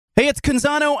Hey, it's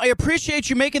Canzano. I appreciate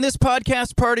you making this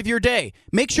podcast part of your day.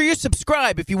 Make sure you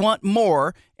subscribe if you want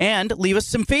more and leave us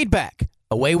some feedback.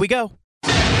 Away we go.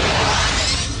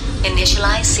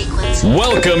 Initialize sequence.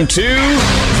 Welcome to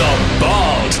The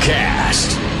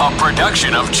Baldcast, a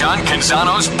production of John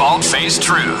Canzano's Bald-Faced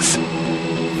Truth.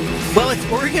 Well, it's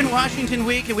Oregon-Washington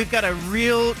week, and we've got a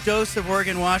real dose of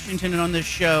Oregon-Washington on this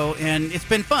show, and it's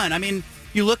been fun. I mean,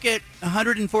 you look at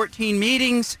 114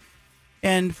 meetings,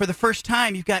 and for the first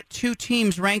time, you've got two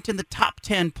teams ranked in the top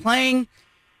 10 playing.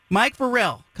 Mike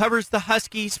Vorel covers the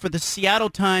Huskies for the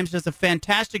Seattle Times, does a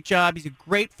fantastic job. He's a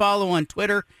great follow on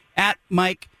Twitter, at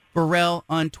Mike Vorel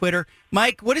on Twitter.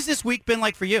 Mike, what has this week been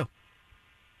like for you?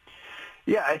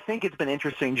 Yeah, I think it's been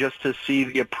interesting just to see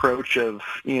the approach of,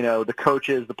 the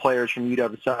coaches, the players from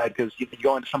UW's side, because you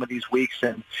go into some of these weeks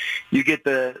and you get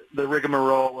the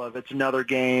rigmarole of it's another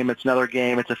game, it's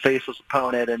a faceless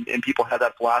opponent, and people have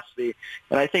that philosophy.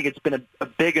 And I think it's been a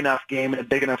big enough game and a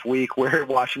big enough week where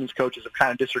Washington's coaches have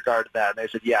kind of disregarded that. And they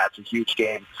said, yeah, it's a huge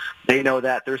game. They know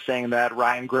that. They're saying that.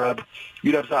 Ryan Grubb,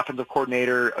 UW's offensive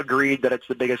coordinator, agreed that it's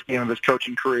the biggest game of his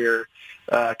coaching career.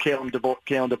 Kalen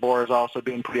DeBoer is also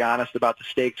being pretty honest about the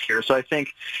stakes here. So I think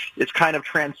it's kind of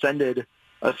transcended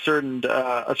a certain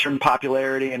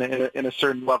popularity and a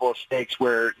certain level of stakes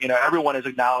where, everyone is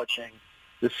acknowledging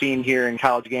the scene here in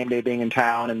College Game Day being in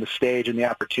town and the stage and the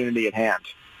opportunity at hand.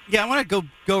 Yeah, I want to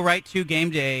go right to game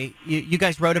day. You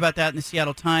guys wrote about that in the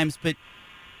Seattle Times, but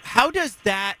how does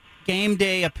that game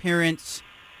day appearance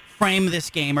frame this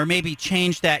game or maybe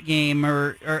change that game,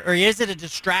 or is it a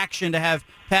distraction to have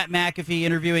Pat McAfee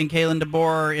interviewing Kalen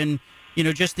DeBoer and,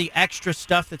 just the extra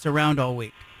stuff that's around all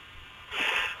week?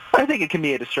 I think it can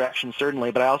be a distraction,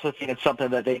 certainly, but I also think it's something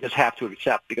that they just have to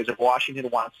accept, because if Washington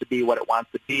wants to be what it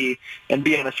wants to be and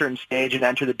be on a certain stage and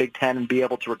enter the Big Ten and be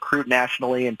able to recruit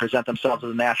nationally and present themselves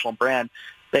as a national brand,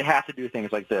 they have to do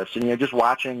things like this. And, just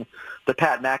watching the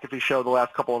Pat McAfee show the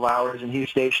last couple of hours, and he's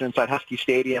stationed inside Husky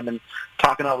Stadium and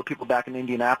talking to all the people back in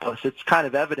Indianapolis, it's kind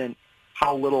of evident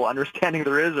how little understanding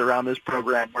there is around this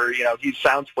program where, he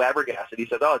sounds flabbergasted. He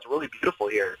says, oh, it's really beautiful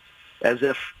here, as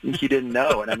if he didn't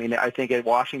know. And, I mean, I think at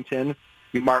Washington,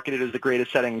 we market it as the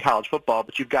greatest setting in college football,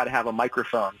 but you've got to have a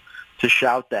microphone to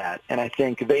shout that. And I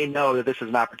think they know that this is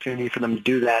an opportunity for them to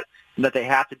do that, and that they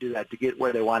have to do that to get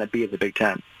where they want to be in the Big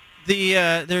Ten.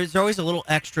 There's always a little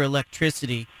extra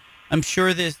electricity. I'm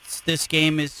sure this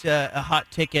game is a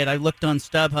hot ticket. I looked on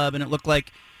StubHub, and it looked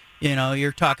like,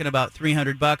 you're talking about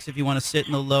 $300 if you want to sit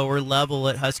in the lower level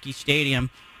at Husky Stadium.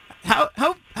 How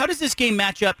does this game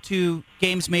match up to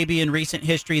games maybe in recent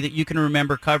history that you can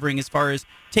remember covering as far as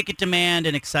ticket demand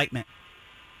and excitement?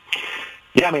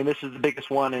 Yeah, I mean, this is the biggest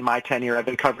one in my tenure. I've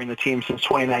been covering the team since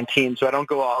 2019, so I don't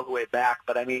go all the way back.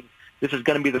 But, I mean, this is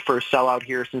going to be the first sellout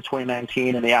here since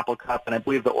 2019 in the Apple Cup, and I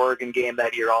believe the Oregon game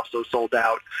that year also sold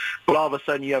out. But all of a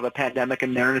sudden you have a pandemic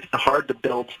in there, and it's hard to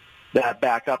build that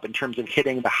back up in terms of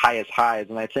hitting the highest highs.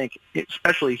 And I think,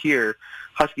 especially here,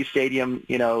 Husky Stadium,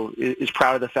 is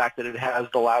proud of the fact that it has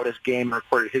the loudest game in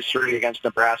recorded history against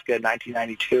Nebraska in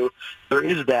 1992. There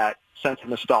is that sense of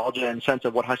nostalgia and sense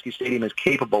of what Husky Stadium is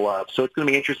capable of. So it's going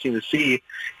to be interesting to see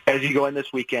as you go in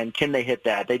this weekend, can they hit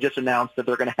that? They just announced that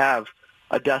they're going to have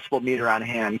a decibel meter on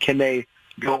hand. Can they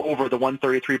go over the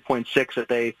 133.6 that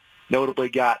they notably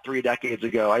got 3 decades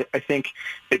ago? I think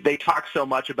they talk so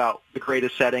much about the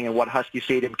greatest setting and what Husky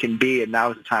Stadium can be, and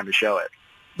now is the time to show it.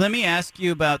 Let me ask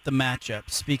you about the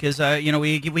matchups, because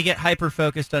we get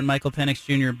hyper-focused on Michael Penix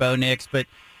Jr. and Bo Nix, but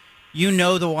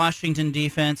the Washington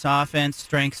defense, offense,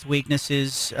 strengths,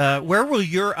 weaknesses. Where will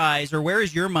your eyes, or where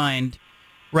is your mind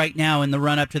right now in the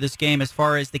run-up to this game as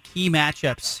far as the key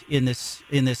matchups in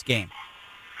this game?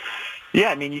 Yeah,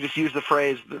 I mean, you just use the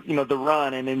phrase, the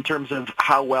run, and in terms of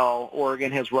how well Oregon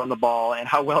has run the ball and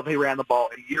how well they ran the ball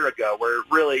a year ago, where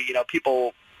really,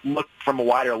 people look from a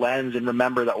wider lens and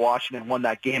remember that Washington won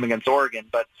that game against Oregon,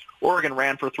 but Oregon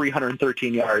ran for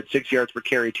 313 yards, 6 yards per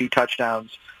carry, 2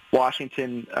 touchdowns.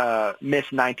 Washington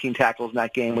missed 19 tackles in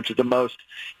that game, which is the most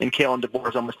in Kalen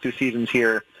DeBoer's almost 2 seasons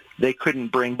here. They couldn't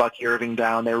bring Bucky Irving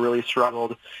down. They really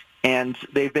struggled, and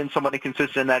they've been somewhat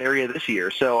inconsistent in that area this year.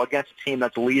 So against a team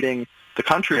that's leading the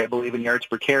country, I believe, in yards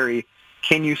per carry,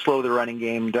 can you slow the running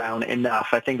game down enough?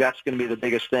 I think that's going to be the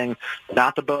biggest thing,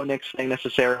 not the Bo Nix thing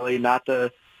necessarily, not the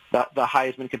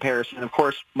Heisman comparison. Of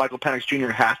course, Michael Penix Jr.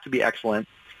 has to be excellent.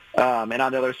 And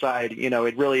on the other side,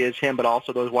 it really is him, but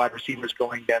also those wide receivers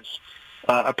going against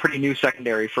a pretty new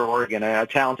secondary for Oregon, a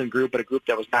talented group, but a group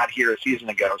that was not here a season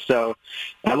ago. So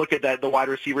I look at the wide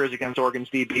receivers against Oregon's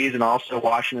DBs and also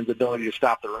Washington's ability to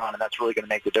stop the run, and that's really going to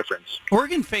make the difference.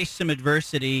 Oregon faced some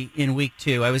adversity in week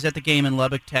 2. I was at the game in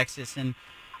Lubbock, Texas, and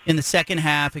in the second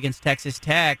half against Texas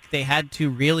Tech, they had to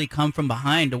really come from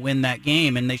behind to win that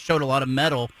game, and they showed a lot of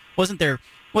mettle. Wasn't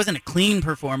a clean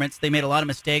performance. They made a lot of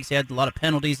mistakes. They had a lot of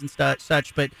penalties and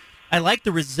such, but I like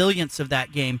the resilience of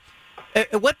that game.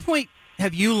 At what point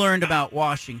have you learned about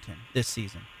Washington this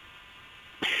season?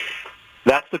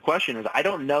 That's the question. Is I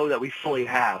don't know that we fully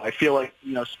have. I feel like,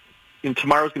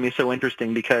 tomorrow's going to be so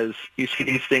interesting because you see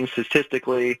these things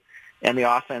statistically, and the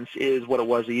offense is what it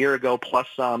was a year ago, plus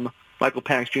some. Michael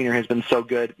Penix Jr. has been so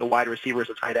good, the wide receivers,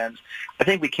 the tight ends. I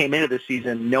think we came into this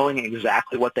season knowing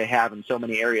exactly what they have in so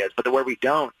many areas, but where we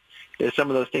don't is some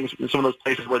of those things, some of those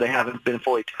places where they haven't been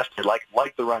fully tested,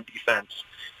 like the run defense.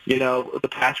 The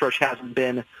pass rush hasn't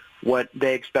been what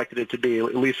they expected it to be,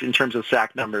 at least in terms of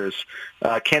sack numbers.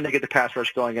 Can they get the pass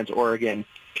rush going against Oregon?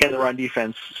 Can the run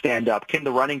defense stand up? Can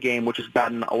the running game, which has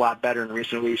gotten a lot better in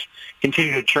recent weeks,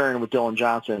 continue to churn with Dylan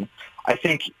Johnson? I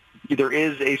think there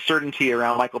is a certainty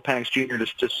around Michael Penix Jr.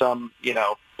 to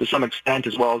some extent,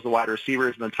 as well as the wide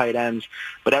receivers and the tight ends,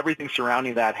 but everything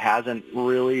surrounding that hasn't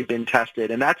really been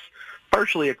tested, and that's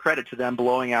partially a credit to them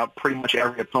blowing out pretty much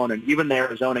every opponent. Even the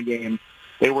Arizona game,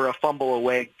 they were a fumble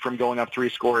away from going up 3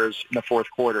 scores in the fourth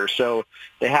quarter, so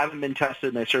they haven't been tested,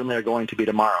 and they certainly are going to be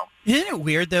tomorrow. Isn't it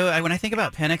weird, though, when I think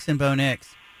about Penix and Bo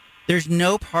Nix, there's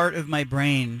no part of my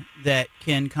brain that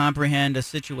can comprehend a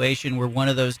situation where one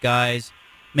of those guys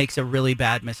makes a really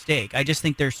bad mistake. I just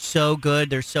think they're so good.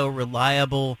 They're so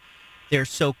reliable. They're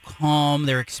so calm.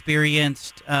 They're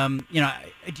experienced. Do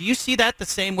you see that the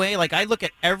same way? Like, I look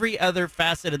at every other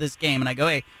facet of this game, and I go,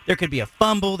 hey, there could be a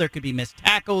fumble. There could be missed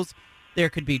tackles. There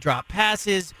could be drop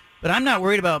passes. But I'm not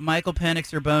worried about Michael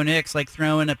Penix or Bo Nix, like,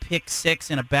 throwing a pick six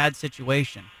in a bad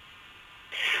situation.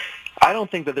 I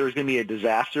don't think that there's going to be a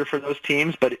disaster for those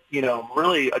teams, but,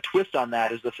 really a twist on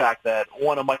that is the fact that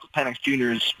one of Michael Penix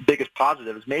Jr.'s biggest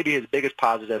positives, maybe his biggest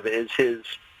positive, is his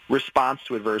response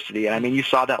to adversity. And, you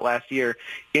saw that last year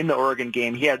in the Oregon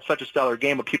game. He had such a stellar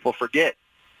game, but people forget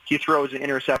he throws an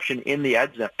interception in the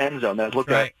end zone that was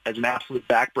looked at as an absolute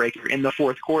backbreaker in the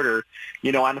fourth quarter,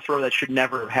 on a throw that should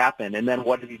never have happened. And then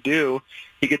what did he do?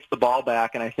 He gets the ball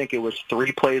back, and I think it was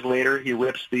 3 plays later, he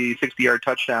rips the 60-yard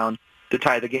touchdown to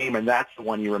tie the game, and that's the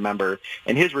one you remember.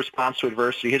 And his response to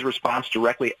adversity, his response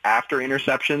directly after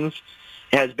interceptions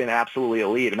has been absolutely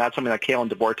elite, and that's something that Kalen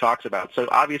DeBoer talks about. So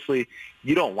obviously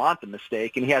you don't want the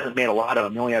mistake, and he hasn't made a lot of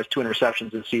them. He only has 2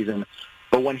 interceptions this season.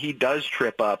 But when he does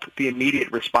trip up, the immediate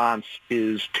response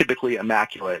is typically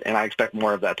immaculate, and I expect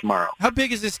more of that tomorrow. How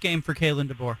big is this game for Kalen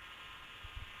DeBoer?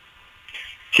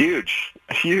 Huge.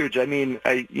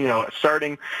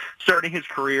 Starting his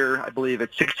career, I believe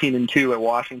at 16-2 at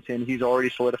Washington, he's already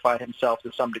solidified himself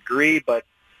to some degree. But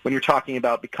when you're talking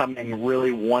about becoming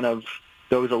really one of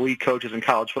those elite coaches in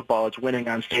college football, it's winning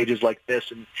on stages like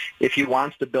this. And if he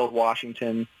wants to build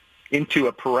Washington into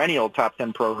a perennial top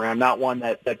 10 program, not one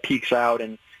that peaks out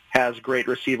and has great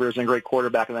receivers and great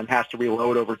quarterback and then has to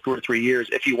reload over 2 or 3 years,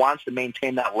 if he wants to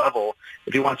maintain that level,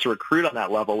 if he wants to recruit on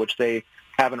that level, which they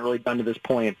haven't really done to this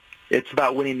point, it's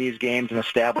about winning these games and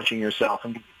establishing yourself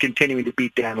and continuing to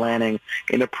beat Dan Lanning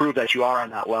and to prove that you are on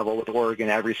that level with Oregon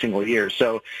every single year.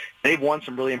 So they've won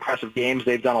some really impressive games.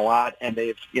 They've done a lot, and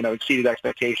they've exceeded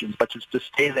expectations. But to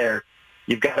stay there,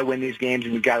 you've got to win these games,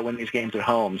 and you've got to win these games at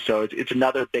home. So it's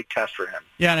another big test for him.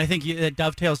 Yeah, and I think it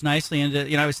dovetails nicely into,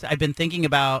 I've been thinking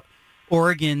about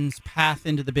Oregon's path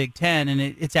into the Big Ten, and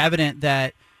it's evident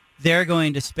that they're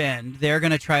going to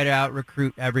try to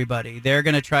out-recruit everybody. They're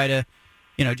going to try to,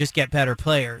 just get better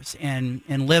players and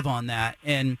live on that.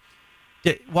 And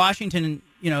Washington,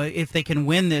 if they can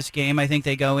win this game, I think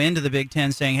they go into the Big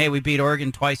Ten saying, hey, we beat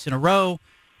Oregon twice in a row,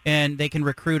 and they can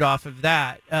recruit off of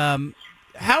that.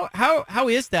 How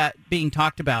is that being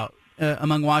talked about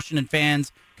among Washington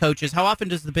fans, coaches? How often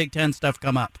does the Big Ten stuff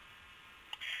come up?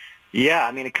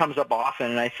 Yeah, it comes up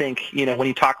often, and I think, when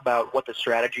you talk about what the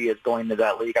strategy is going to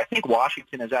that league, I think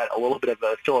Washington is at a little bit of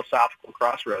a philosophical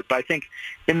crossroads. But I think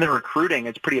in the recruiting,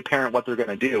 it's pretty apparent what they're going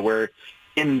to do, where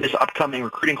in this upcoming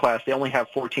recruiting class, they only have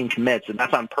 14 commits, and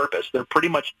that's on purpose. They're pretty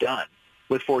much done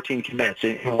with 14 commits.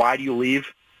 And why do you leave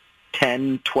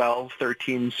 10, 12,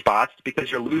 13 spots? Because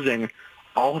you're losing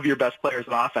all of your best players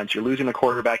on offense. You're losing the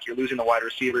quarterback. You're losing the wide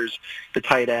receivers, the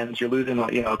tight ends. You're losing,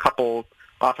 a couple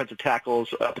offensive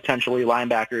tackles, potentially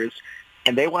linebackers,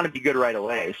 and they want to be good right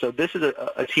away. So this is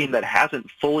a team that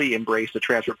hasn't fully embraced the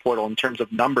transfer portal in terms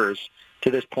of numbers to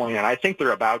this point, and I think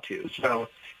they're about to. So,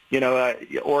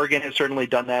 Oregon has certainly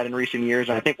done that in recent years,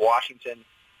 and I think Washington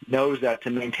knows that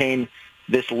to maintain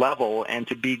this level and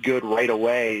to be good right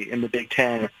away in the Big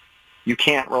Ten, you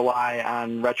can't rely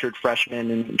on redshirt freshmen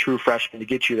and true freshmen to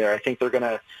get you there. I think they're going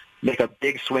to make a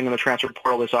big swing in the transfer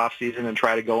portal this offseason and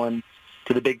try to go in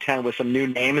to the Big Ten with some new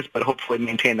names, but hopefully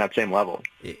maintain that same level.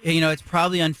 It's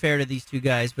probably unfair to these two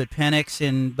guys, but Penix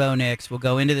and Bo Nix will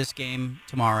go into this game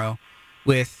tomorrow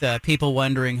with people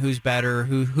wondering who's better,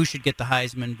 who should get the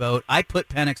Heisman vote. I put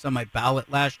Penix on my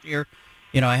ballot last year.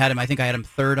 I think I had him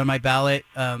third on my ballot.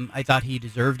 I thought he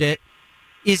deserved it.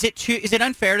 Is it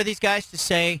unfair to these guys to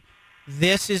say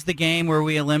this is the game where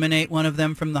we eliminate one of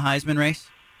them from the Heisman race?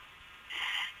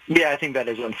 Yeah, I think that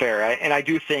is unfair. And I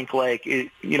do think,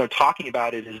 talking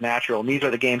about it is natural, and these are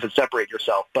the games that separate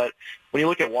yourself. But when you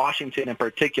look at Washington in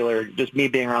particular, just me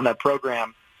being around that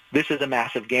program, this is a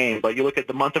massive game. But you look at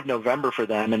the month of November for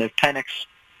them, and if Penix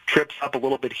trips up a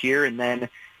little bit here, and then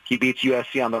he beats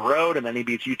USC on the road, and then he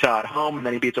beats Utah at home, and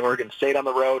then he beats Oregon State on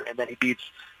the road, and then he beats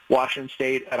Washington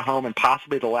State at home, and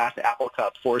possibly the last Apple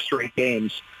Cup, 4 straight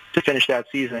games to finish that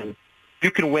season,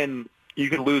 you can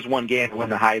lose one game and win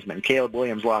the Heisman. Caleb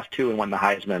Williams lost 2 and won the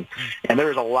Heisman. And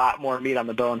there's a lot more meat on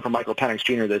the bone for Michael Penix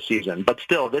Jr. this season. But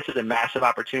still, this is a massive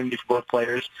opportunity for both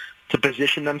players to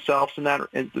position themselves in that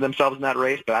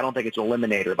race, but I don't think it's an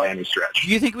eliminator by any stretch. Do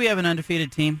you think we have an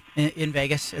undefeated team in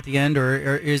Vegas at the end, or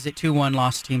is it 2-1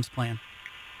 lost teams playing?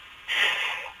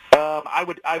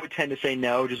 I would tend to say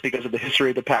no, just because of the history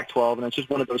of the Pac-12, and it's just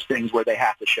one of those things where they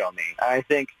have to show me. I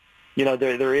think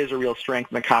there is a real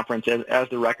strength in the conference, as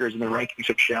the records and the rankings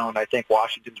have shown. I think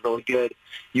Washington's really good.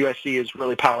 USC is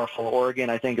really powerful. Oregon,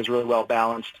 I think, is really well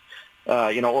balanced.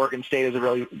 Oregon State is a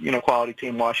really quality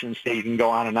team. Washington State, you can go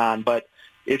on and on, but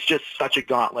it's just such a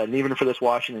gauntlet. And even for this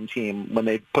Washington team, when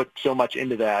they put so much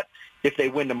into that, if they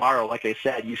win tomorrow, like I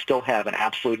said, you still have an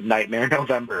absolute nightmare in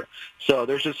November. So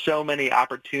there's just so many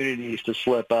opportunities to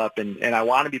slip up, and I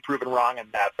want to be proven wrong in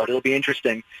that. But it'll be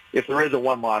interesting if there is a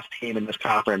one-loss team in this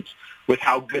conference, with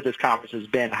how good this conference has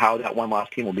been, how that one-loss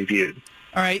team will be viewed.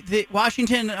 All right,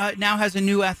 Washington now has a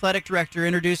new athletic director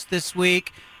introduced this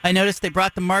week. I noticed they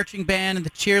brought the marching band and the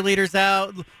cheerleaders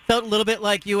out. Felt a little bit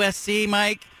like USC,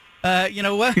 Mike.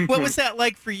 What was that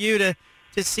like for you to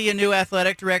see a new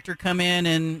athletic director come in,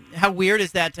 and how weird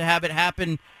is that to have it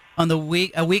happen on a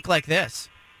week like this?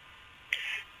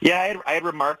 Yeah, I had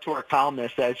remarked to our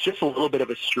columnist that it's just a little bit of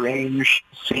a strange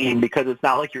scene, because it's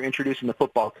not like you're introducing the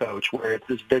football coach where it's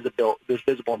this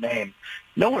visible name.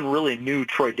 No one really knew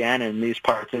Troy Dannon in these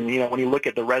parts, and when you look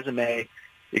at the resume,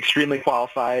 extremely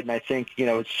qualified, and I think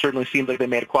it certainly seems like they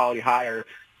made a quality hire.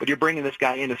 But you're bringing this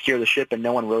guy in to steer the ship, and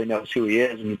no one really knows who he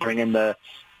is, and you bring in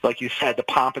like you said, the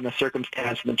pomp and the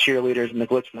circumstance and the cheerleaders and the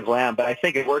glitz and the glam. But I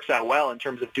think it works out well in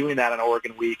terms of doing that on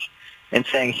Oregon Week and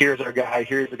saying, here's our guy,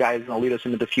 here's the guy who's going to lead us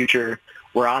into the future.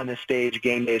 We're on this stage,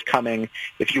 game day is coming.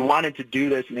 If you wanted to do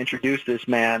this and introduce this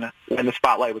man when the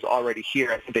spotlight was already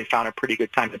here, I think they found a pretty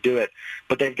good time to do it.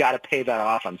 But they've got to pay that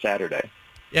off on Saturday.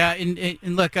 Yeah,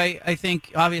 and look, I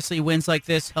think obviously wins like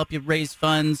this help you raise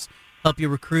funds, help you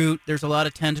recruit. There's a lot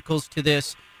of tentacles to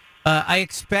this. I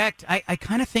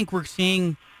kind of think we're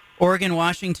seeing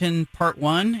Oregon-Washington Part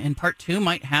 1 and Part 2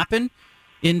 might happen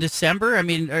in December. I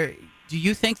mean, do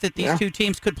you think that these two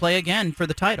teams could play again for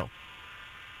the title?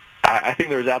 I think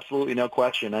there's absolutely no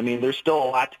question. I mean, there's still a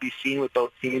lot to be seen with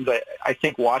both teams. I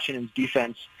think Washington's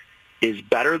defense is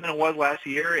better than it was last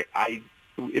year.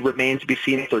 It remains to be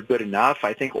seen if they're good enough.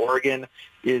 I think Oregon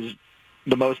is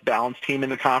the most balanced team in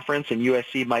the conference, and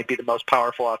USC might be the most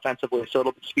powerful offensively. So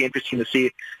it'll just be interesting to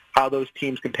see how those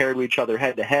teams compare to each other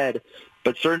head-to-head.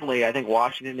 But certainly I think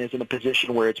Washington is in a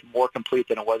position where it's more complete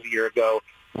than it was a year ago.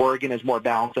 Oregon is more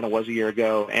balanced than it was a year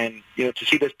ago. And to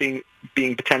see this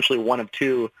being potentially one of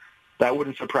two, that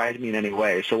wouldn't surprise me in any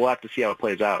way. So we'll have to see how it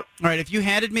plays out. All right, if you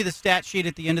handed me the stat sheet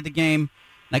at the end of the game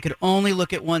and I could only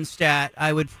look at one stat,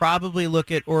 I would probably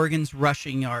look at Oregon's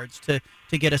rushing yards to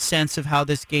get a sense of how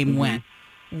this game went.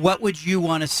 What would you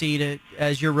want to see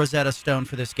as your Rosetta Stone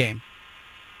for this game?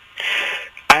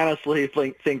 I honestly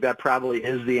think that probably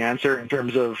is the answer in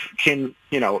terms of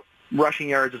rushing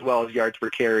yards as well as yards per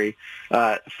carry.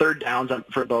 Third downs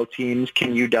for both teams.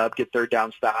 Can UW get third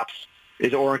down stops?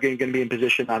 Is Oregon going to be in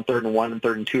position on 3rd and 1 and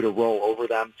 3rd and 2 to roll over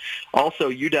them? Also,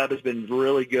 UW has been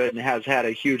really good and has had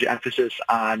a huge emphasis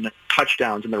on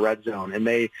touchdowns in the red zone, and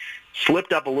they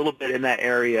slipped up a little bit in that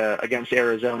area against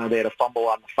Arizona. They had a fumble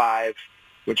on the 5,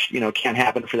 which can't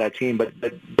happen for that team, but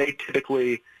they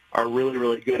typically are really,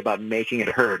 really good about making it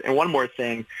hurt. And one more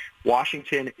thing,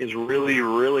 Washington is really,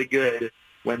 really good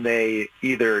when they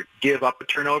either give up a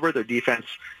turnover, their defense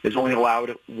is only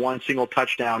allowed one single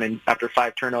touchdown after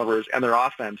 5 turnovers, and their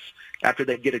offense, after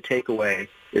they get a takeaway,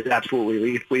 is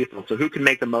absolutely lethal. So who can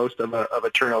make the most of a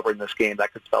turnover in this game?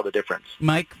 That could spell the difference.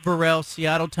 Mike Vorel,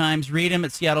 Seattle Times. Read him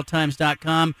at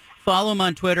seattletimes.com. Follow him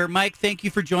on Twitter. Mike, thank you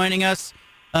for joining us.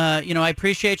 I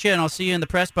appreciate you, and I'll see you in the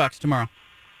press box tomorrow.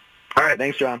 All right.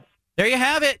 Thanks, John. There you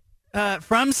have it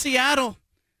from Seattle,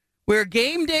 where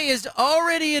game day is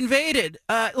already invaded.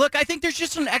 Look, I think there's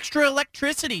just an extra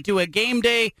electricity to a game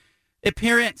day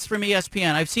appearance from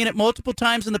ESPN. I've seen it multiple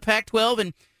times in the Pac-12,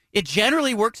 and it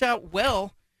generally works out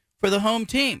well for the home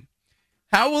team.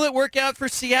 How will it work out for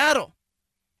Seattle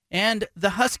and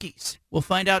the Huskies? We'll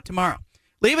find out tomorrow.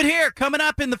 Leave it here. Coming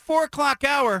up in the 4 o'clock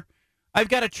hour, I've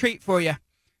got a treat for you.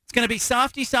 It's going to be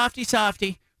Softy, Softy,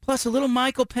 Softy, plus a little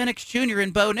Michael Penix Jr.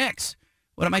 and Bo Nix.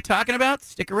 What am I talking about?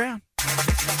 Stick around.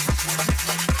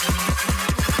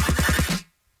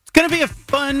 It's going to be a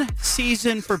fun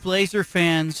season for Blazer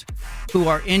fans who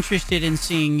are interested in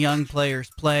seeing young players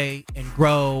play and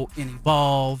grow and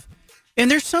evolve. And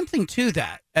there's something to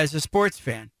that as a sports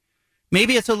fan.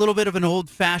 Maybe it's a little bit of an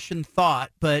old-fashioned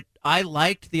thought, but I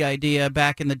liked the idea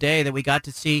back in the day that we got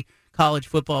to see college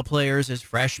football players as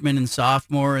freshmen and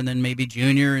sophomore and then maybe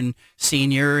junior and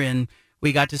senior, and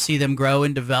we got to see them grow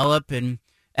and develop, and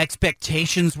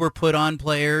expectations were put on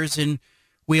players, and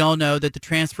we all know that the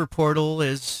transfer portal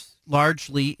has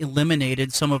largely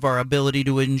eliminated some of our ability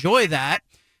to enjoy that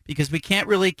because we can't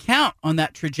really count on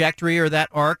that trajectory or that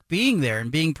arc being there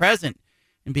and being present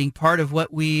and being part of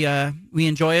what we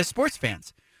enjoy as sports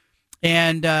fans.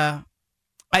 And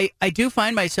I do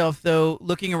find myself, though,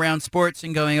 looking around sports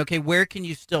and going, okay, where can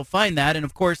you still find that? And,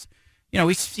 of course,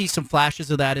 we see some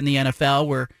flashes of that in the NFL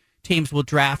where teams will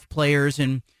draft players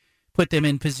and put them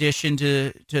in position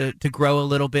to grow a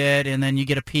little bit, and then you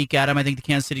get a peek at them. I think the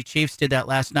Kansas City Chiefs did that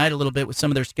last night a little bit with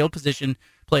some of their skill position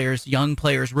players, young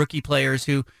players, rookie players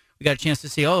who we got a chance to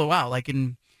see, oh, wow, like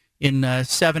in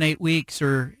 7-8 weeks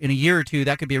or in a year or two,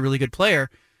 that could be a really good player.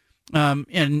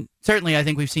 And certainly I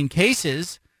think we've seen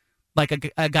cases like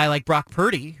a guy like Brock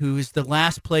Purdy, who's the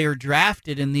last player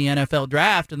drafted in the NFL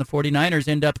draft, and the 49ers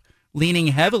end up leaning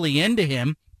heavily into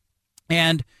him.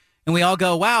 And we all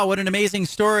go, wow, what an amazing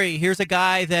story. Here's a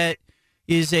guy that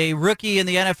is a rookie in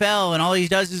the NFL, and all he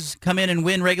does is come in and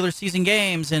win regular season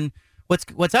games, and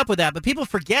what's up with that? But people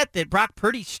forget that Brock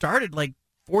Purdy started like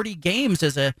 40 games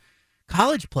as a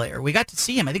college player. We got to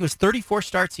see him. I think it was 34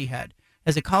 starts he had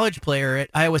as a college player at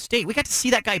Iowa State. We got to see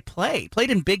that guy played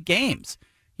in big games.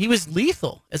 He was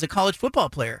lethal as a college football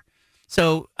player.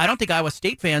 So I don't think Iowa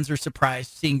State fans are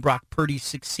surprised seeing Brock Purdy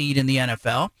succeed in the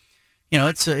NFL.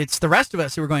 It's the rest of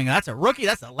us who are going, that's a rookie.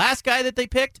 That's the last guy that they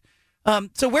picked.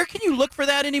 So where can you look for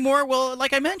that anymore? Well,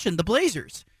 like I mentioned, the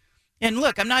Blazers. And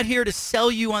look, I'm not here to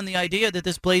sell you on the idea that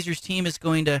this Blazers team is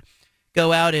going to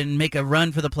go out and make a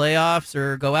run for the playoffs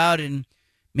or go out and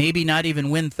maybe not even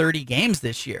win 30 games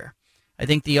this year. I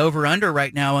think the over-under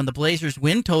right now on the Blazers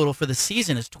win total for the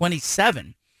season is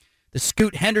 27. The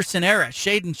Scoot Henderson era,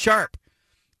 Shaden Sharp,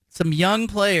 some young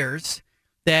players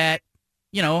that,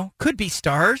 could be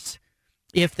stars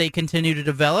if they continue to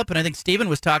develop. And I think Steven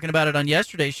was talking about it on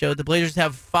yesterday's show. The Blazers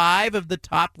have 5 of the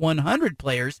top 100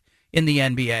 players in the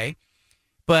NBA,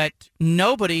 but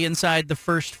nobody inside the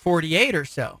first 48 or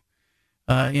so.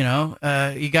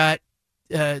 You got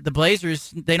the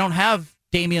Blazers, they don't have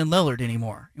Damian Lillard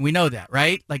anymore. And we know that,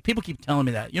 right? Like, people keep telling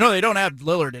me that. They don't have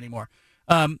Lillard anymore.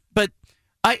 But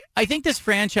I think this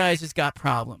franchise has got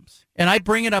problems, and I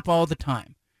bring it up all the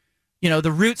time.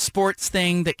 The Root Sports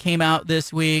thing that came out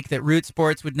this week, that Root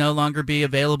Sports would no longer be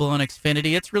available on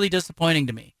Xfinity, it's really disappointing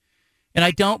to me. And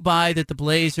I don't buy that the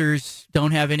Blazers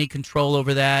don't have any control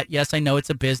over that. Yes, I know it's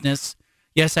a business.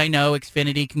 Yes, I know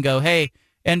Xfinity can go, hey,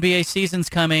 NBA season's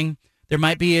coming. There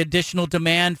might be additional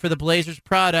demand for the Blazers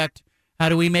product. How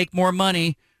do we make more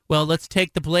money? Well, let's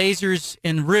take the Blazers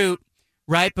and Root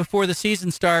right before the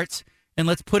season starts, and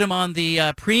let's put them on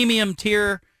the premium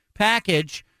tier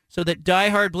package so that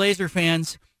diehard Blazer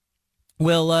fans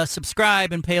will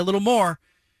subscribe and pay a little more.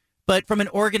 But from an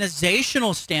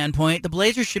organizational standpoint, the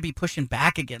Blazers should be pushing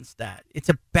back against that. It's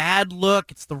a bad look.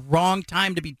 It's the wrong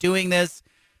time to be doing this.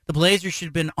 The Blazers should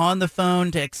have been on the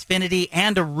phone to Xfinity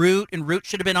and to Root, and Root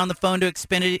should have been on the phone to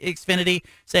Xfinity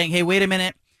saying, hey, wait a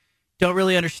minute. Don't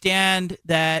really understand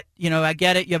that, I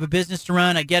get it. You have a business to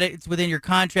run. I get it. It's within your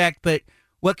contract, but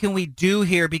what can we do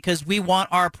here? Because we want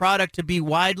our product to be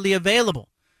widely available.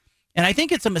 And I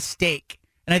think it's a mistake,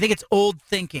 and I think it's old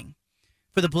thinking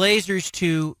for the Blazers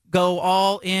to go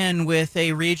all in with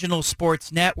a regional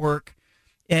sports network.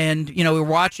 And, we're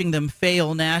watching them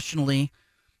fail nationally.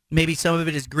 Maybe some of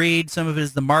it is greed, some of it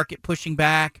is the market pushing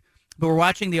back, but we're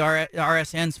watching the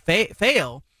RSNs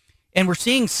fail, and we're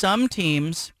seeing some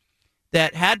teams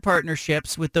that had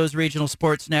partnerships with those regional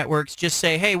sports networks just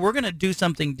say, hey, we're going to do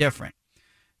something different.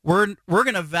 We're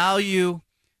going to value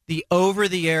the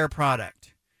over-the-air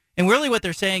product. And really what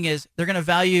they're saying is they're going to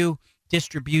value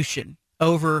distribution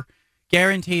over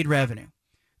guaranteed revenue.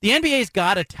 the NBA's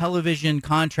got a television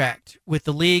contract with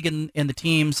the league and the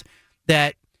teams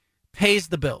that pays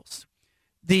the bills.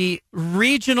 The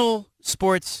regional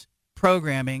sports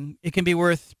programming, it can be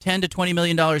worth $10 to $20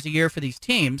 million a year for these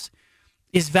teams,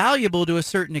 is valuable to a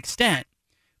certain extent.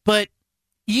 But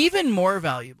even more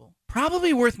valuable,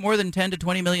 probably worth more than $10 to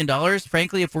 $20 million,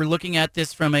 frankly, if we're looking at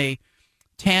this from a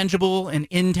tangible and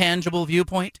intangible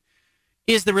viewpoint,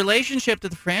 is the relationship that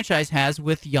the franchise has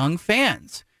with young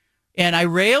fans. And I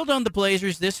railed on the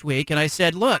Blazers this week, and I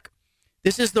said, look,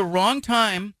 this is the wrong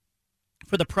time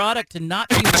for the product to not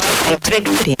be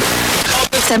widely.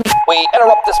 We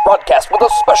interrupt this broadcast with a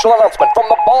special announcement from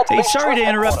the Bald Face. Hey, sorry to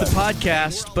interrupt the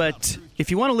podcast, but if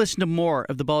you want to listen to more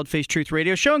of the Bald Face Truth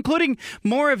Radio Show, including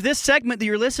more of this segment that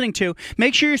you're listening to,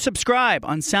 make sure you subscribe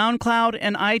on SoundCloud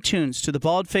and iTunes to the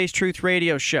Bald Face Truth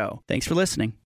Radio Show. Thanks for listening.